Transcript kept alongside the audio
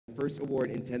first award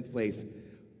in 10th place.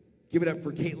 Give it up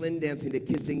for Caitlin dancing to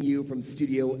Kissing You from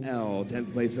Studio L,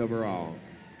 10th place overall.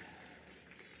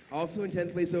 Also in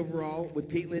 10th place overall with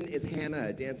Caitlin is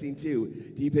Hannah dancing to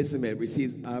Deep Issummit,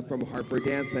 receives from Hartford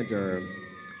Dance Center.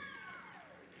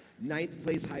 9th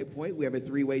place High Point, we have a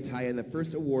three-way tie, and the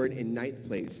first award in 9th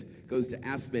place goes to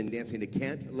Aspen dancing to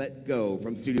Can't Let Go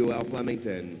from Studio L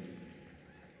Flemington.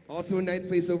 Also in 9th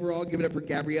place overall, give it up for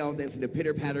Gabrielle dancing to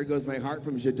Pitter Patter Goes My Heart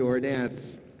from J'adore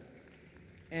Dance.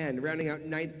 And rounding out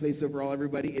 9th place overall,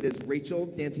 everybody, it is Rachel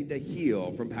dancing to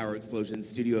Heal from Power Explosion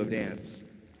Studio of Dance.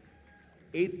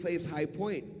 8th place High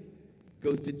Point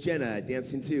goes to Jenna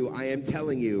dancing to I Am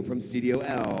Telling You from Studio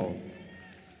L.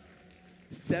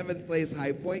 7th place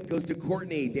High Point goes to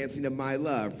Courtney dancing to My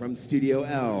Love from Studio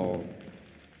L.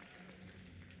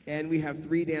 And we have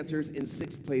 3 dancers in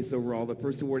 6th place overall. The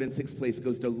first award in 6th place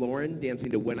goes to Lauren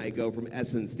dancing to When I Go from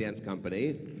Essence Dance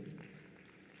Company.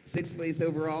 6th place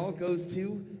overall goes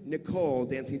to Nicole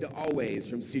dancing to Always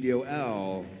from Studio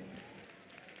L.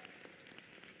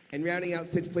 And rounding out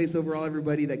 6th place overall,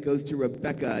 everybody, that goes to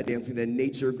Rebecca dancing to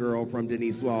Nature Girl from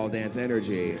Denise Wall Dance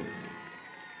Energy.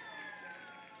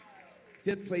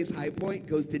 5th place High Point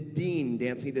goes to Dean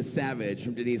dancing to Savage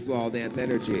from Denise Wall Dance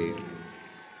Energy.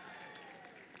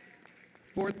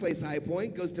 4th place High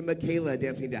Point goes to Michaela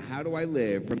dancing to How Do I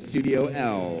Live from Studio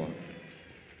L.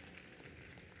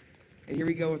 And here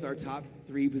we go with our top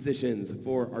 3 positions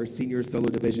for our senior solo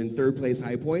division. 3rd place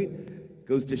High Point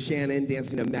goes to Shannon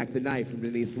dancing to Mac the Knife from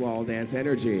Denise Wall Dance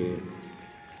Energy.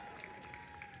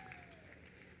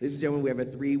 Ladies and gentlemen, we have a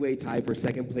 3-way tie for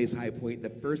 2nd place High Point. The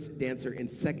first dancer in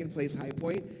 2nd place High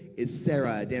Point is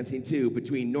Sarah dancing to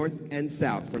Between North and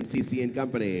South from CC and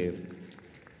Company.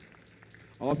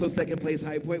 Also 2nd place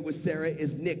High Point with Sarah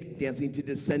is Nick dancing to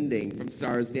Descending from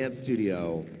Stars Dance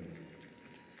Studio.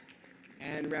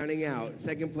 And rounding out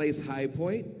 2nd place High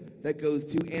Point, that goes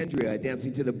to Andrea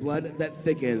dancing to The Blood That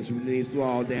Thickens from Denise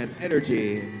Wall Dance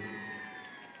Energy.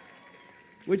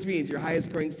 Which means your highest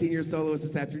scoring senior soloist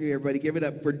this afternoon, everybody. Give it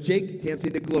up for Jake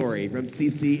dancing to Glory from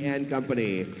CC and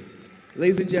Company.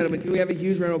 Ladies and gentlemen, can we have a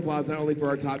huge round of applause not only for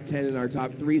our top 10 and our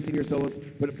top 3 senior soloists,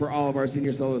 but for all of our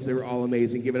senior soloists. They were all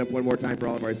amazing. Give it up one more time for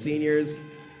all of our seniors.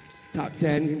 Top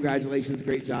 10, congratulations,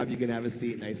 great job. You can have a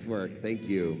seat, nice work. Thank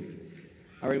you.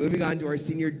 All right, moving on to our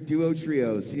senior duo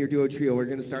trio. Senior duo trio, we're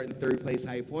gonna start in 3rd place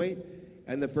High Point,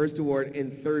 and the first award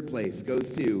in 3rd place goes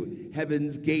to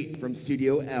Heaven's Gate from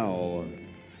Studio L.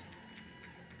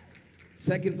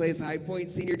 2nd place High Point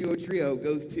senior duo trio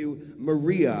goes to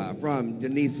Maria from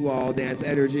Denise Wall Dance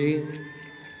Energy,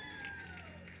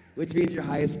 which means your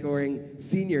highest scoring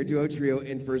senior duo trio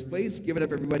in 1st place. Give it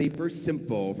up, everybody, for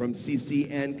Simple from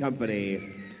CC and Company.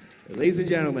 Ladies and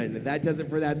gentlemen, that does it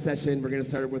for that session. We're going to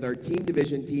start with our team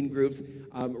division, team groups,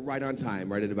 right on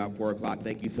time, right at about 4 o'clock.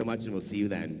 Thank you so much, and we'll see you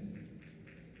then.